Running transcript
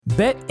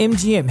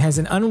BetMGM has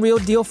an unreal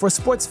deal for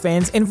sports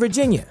fans in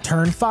Virginia.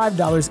 Turn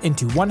 $5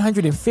 into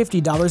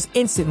 $150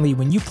 instantly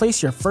when you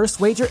place your first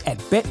wager at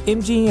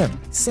BetMGM.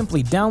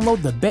 Simply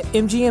download the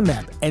BetMGM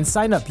app and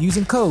sign up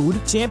using code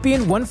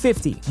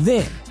Champion150.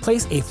 Then,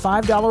 place a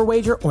 $5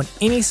 wager on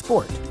any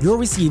sport. You'll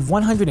receive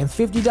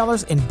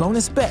 $150 in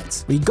bonus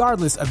bets,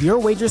 regardless of your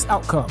wager's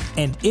outcome.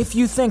 And if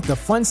you think the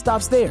fun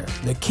stops there,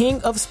 the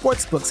King of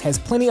Sportsbooks has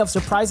plenty of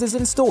surprises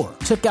in store.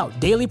 Check out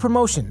daily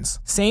promotions,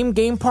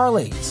 same-game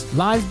parlays,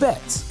 live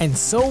bets, and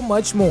so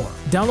much more.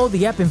 Download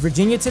the app in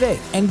Virginia today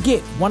and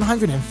get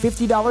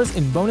 $150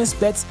 in bonus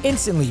bets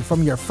instantly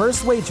from your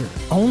first wager.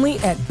 Only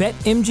at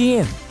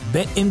BetMGM.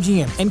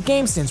 BetMGM and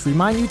GameSense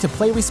remind you to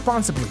play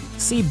responsibly.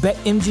 See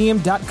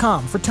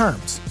BetMGM.com for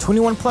terms.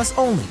 21 plus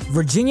only.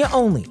 Virginia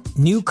only.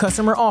 New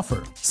customer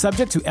offer.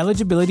 Subject to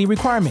eligibility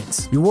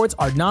requirements. Rewards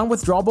are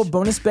non-withdrawable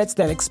bonus bets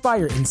that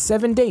expire in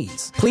 7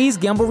 days. Please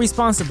gamble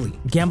responsibly.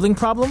 Gambling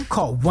problem?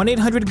 Call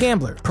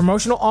 1-800-GAMBLER.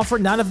 Promotional offer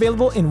not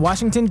available in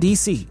Washington,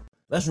 D.C.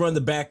 Let's run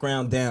the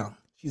background down.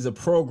 She's a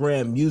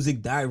program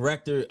music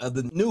director of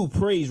the new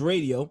Praise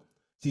Radio.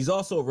 She's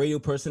also a radio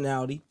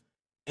personality,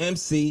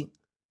 MC.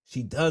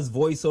 She does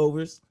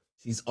voiceovers.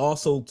 She's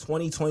also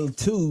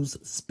 2022's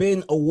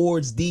Spin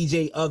Awards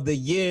DJ of the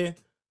Year.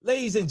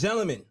 Ladies and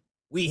gentlemen,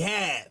 we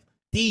have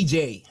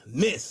DJ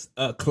Miss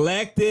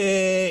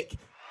Eclectic.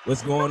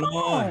 What's going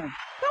on?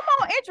 Come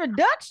on,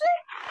 introduction.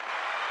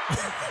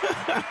 That's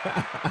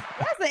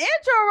the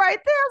intro right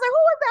there. I was like,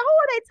 who is that? Who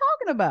are they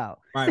talking about?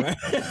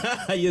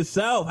 Right.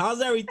 Yourself. How's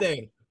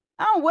everything?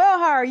 I'm well.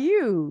 How are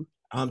you?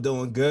 I'm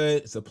doing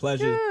good. It's a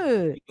pleasure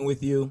speaking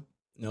with you.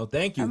 No,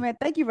 thank you. I mean,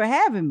 thank you for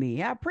having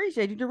me. I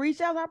appreciate you to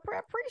reach out. I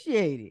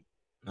appreciate it.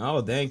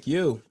 Oh, thank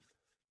you.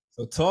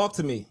 So talk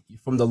to me. You're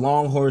from the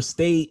Longhorn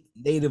State,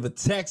 native of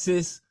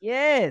Texas.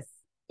 Yes.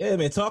 Yeah,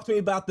 man. Talk to me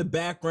about the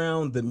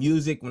background, the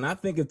music. When I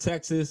think of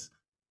Texas,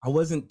 I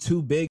wasn't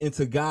too big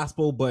into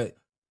gospel, but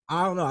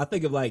I don't know. I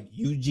think of like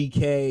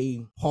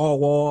UGK, Paul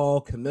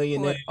Wall,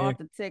 Chameleon.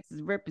 Arthur,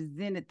 Texas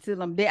represented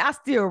till I'm dead. I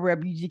still rep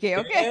UGK,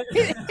 okay?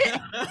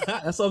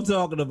 That's what I'm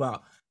talking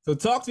about. So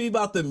talk to me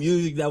about the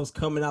music that was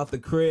coming out the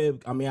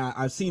crib. I mean,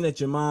 I've seen that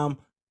your mom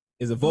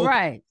is a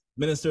vocal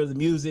minister of the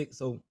music.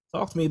 So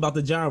talk to me about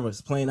the genres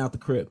playing out the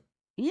crib.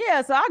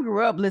 Yeah, so I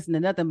grew up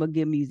listening to nothing but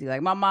good music.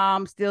 Like my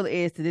mom still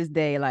is to this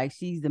day. Like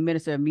she's the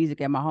minister of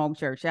music at my home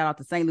church. Shout out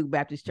to St. Luke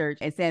Baptist Church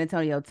in San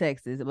Antonio,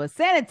 Texas. But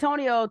San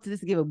Antonio, to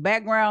just give a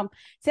background,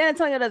 San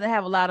Antonio doesn't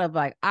have a lot of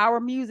like our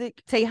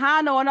music.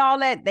 Tejano and all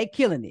that, they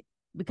killing it.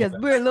 Because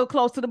we're a little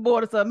close to the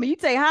border. So, I mean, you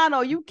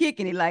Tejano, you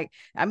kicking it. Like,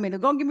 I mean,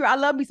 don't get me wrong, I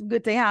love me some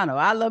good Tejano.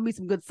 I love me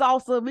some good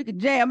salsa. We can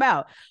jam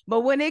out.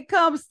 But when it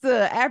comes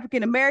to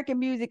African-American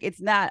music,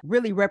 it's not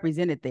really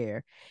represented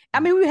there. I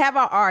mean, we have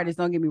our artists,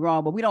 don't get me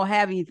wrong, but we don't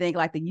have anything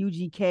like the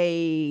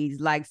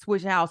UGKs, like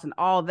Switch House and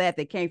all that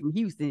came from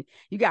Houston.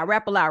 You got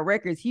Rap-A-Lot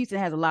Records. Houston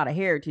has a lot of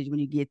heritage when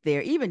you get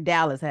there. Even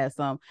Dallas has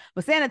some.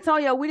 But San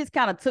Antonio, we just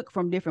kind of took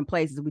from different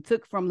places. We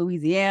took from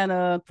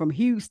Louisiana, from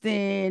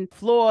Houston,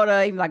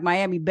 Florida, even like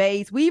Miami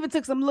Bay. We even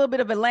took some little bit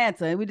of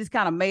Atlanta and we just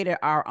kind of made it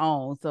our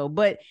own. So,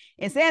 but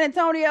in San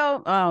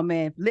Antonio, oh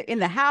man, in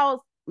the house,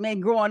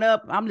 man, growing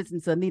up, I'm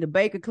listening to Anita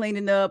Baker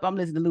cleaning up. I'm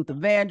listening to Luther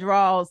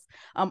Vandross.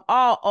 I'm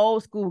all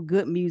old school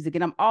good music.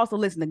 And I'm also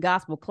listening to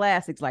gospel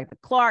classics like the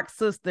Clark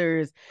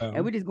Sisters.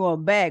 And we're just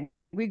going back.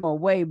 We're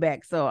going way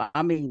back. So,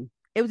 I mean,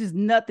 it was just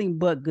nothing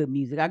but good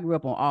music. I grew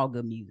up on all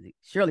good music.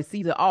 Shirley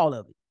Caesar, all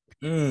of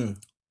it.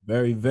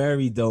 Very,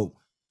 very dope.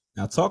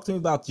 Now, talk to me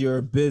about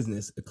your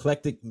business,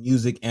 Eclectic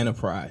Music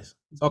Enterprise.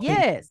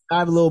 Dive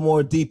a little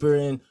more deeper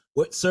in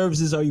what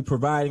services are you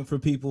providing for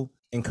people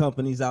and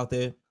companies out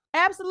there?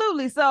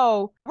 Absolutely.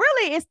 So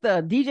really it's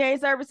the DJing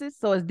services.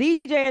 So it's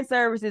DJing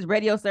services,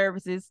 radio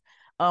services,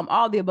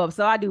 all the above.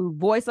 So I do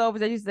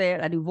voiceovers, as you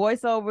said. I do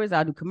voiceovers.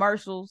 I do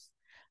commercials,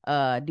 do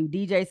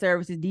DJ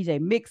services,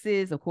 DJ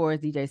mixes, of course,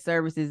 DJ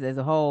services as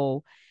a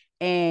whole,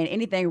 and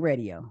anything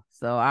radio.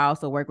 So I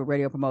also work with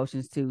radio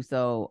promotions too.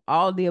 So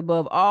all the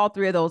above, all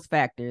three of those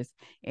factors.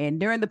 And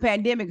during the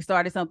pandemic, we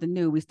started something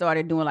new. We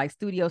started doing like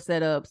studio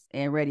setups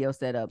and radio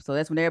setups. So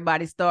that's when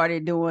everybody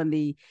started doing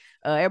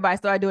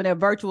their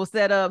virtual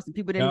setups and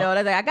people didn't know.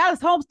 They're like, I got this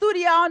home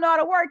studio, I don't know how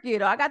to work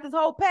it. Or I got this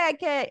whole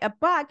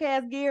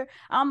podcast gear,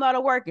 I don't know how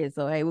to work it.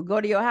 So, hey, we'll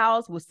go to your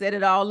house. We'll set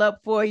it all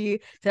up for you,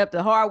 set up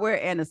the hardware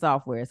and the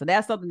software. So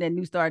that's something that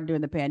new started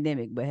during the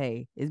pandemic. But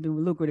hey, it's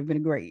been lucrative,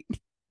 been great.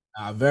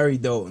 Very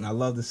dope. And I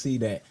love to see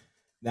that.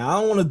 Now,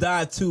 I don't want to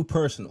dive too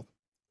personal,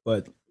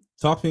 but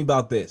talk to me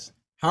about this.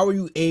 How are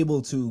you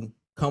able to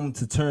come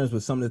to terms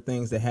with some of the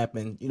things that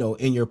happen,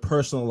 in your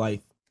personal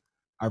life?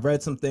 I've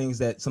read some things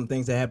that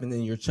happened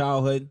in your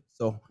childhood.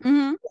 So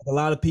a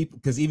lot of people,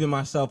 because even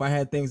myself, I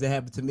had things that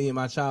happened to me in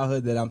my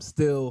childhood that I'm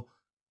still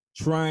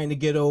trying to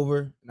get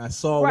over. And I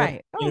saw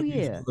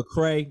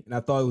Lecrae, and I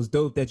thought it was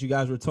dope that you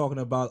guys were talking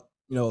about,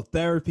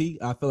 therapy.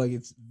 I feel like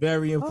it's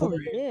very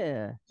important.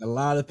 A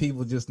lot of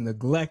people just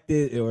neglect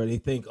it, or they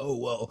think, oh,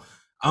 well,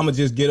 I'm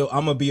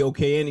gonna be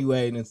okay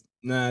anyway. And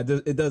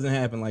it doesn't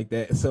happen like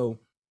that. So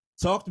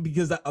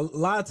Because a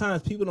lot of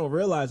times people don't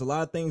realize a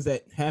lot of things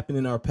that happen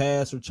in our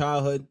past or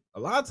childhood, a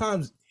lot of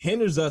times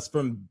hinders us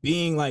from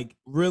being like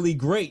really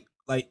great,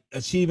 like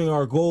achieving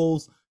our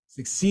goals,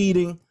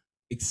 succeeding,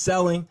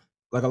 excelling.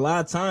 Like a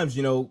lot of times,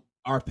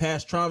 our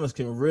past traumas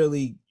can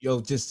really,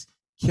 just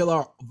kill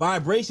our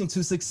vibration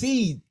to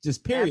succeed,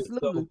 just period.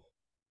 Absolutely.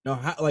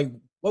 So,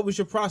 what was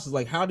your process?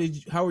 Like, how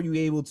were you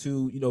able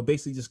to,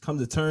 basically just come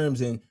to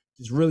terms and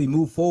just really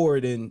move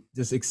forward and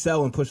just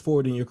excel and push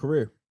forward in your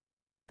career?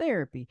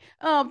 Therapy.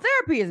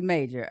 Therapy is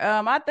major.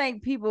 I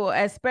think people,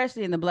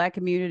 especially in the Black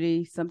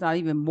community, sometimes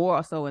even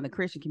more so in the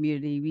Christian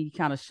community, we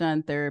kind of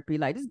shun therapy.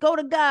 Like, just go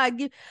to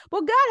God.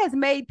 Well, God has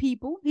made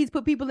people. He's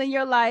put people in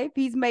your life.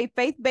 He's made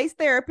faith-based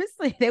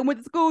therapists. They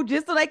went to school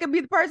just so they could be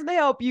the person to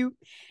help you.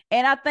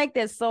 And I think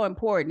that's so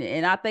important.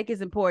 And I think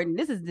it's important.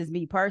 This is just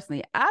me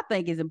personally. I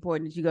think it's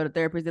important that you go to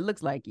therapists that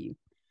looks like you.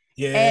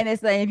 Yeah. And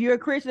it's like, if you're a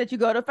Christian, that you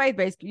go to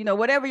faith-based,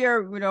 whatever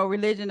your,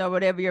 religion or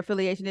whatever your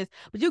affiliation is,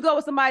 but you go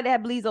with somebody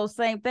that believes those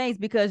same things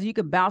because you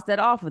can bounce that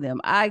off of them.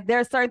 There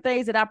are certain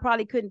things that I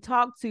probably couldn't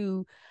talk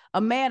to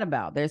a man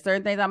about. There's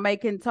certain things I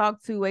couldn't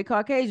talk to a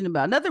Caucasian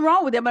about. Nothing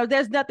wrong with them.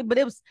 There's nothing, but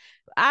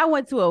I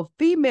went to a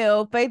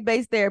female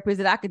faith-based therapist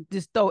that I could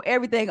just throw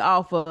everything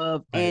off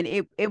of. Right.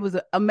 And it was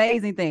an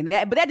amazing thing.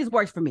 But that just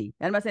works for me.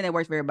 I'm not saying that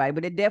works for everybody,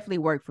 but it definitely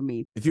worked for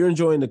me. If you're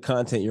enjoying the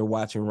content you're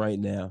watching right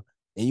now,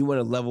 and you want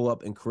to level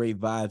up and create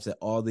vibes at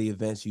all the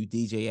events you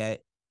DJ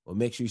at, well,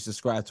 make sure you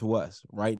subscribe to us right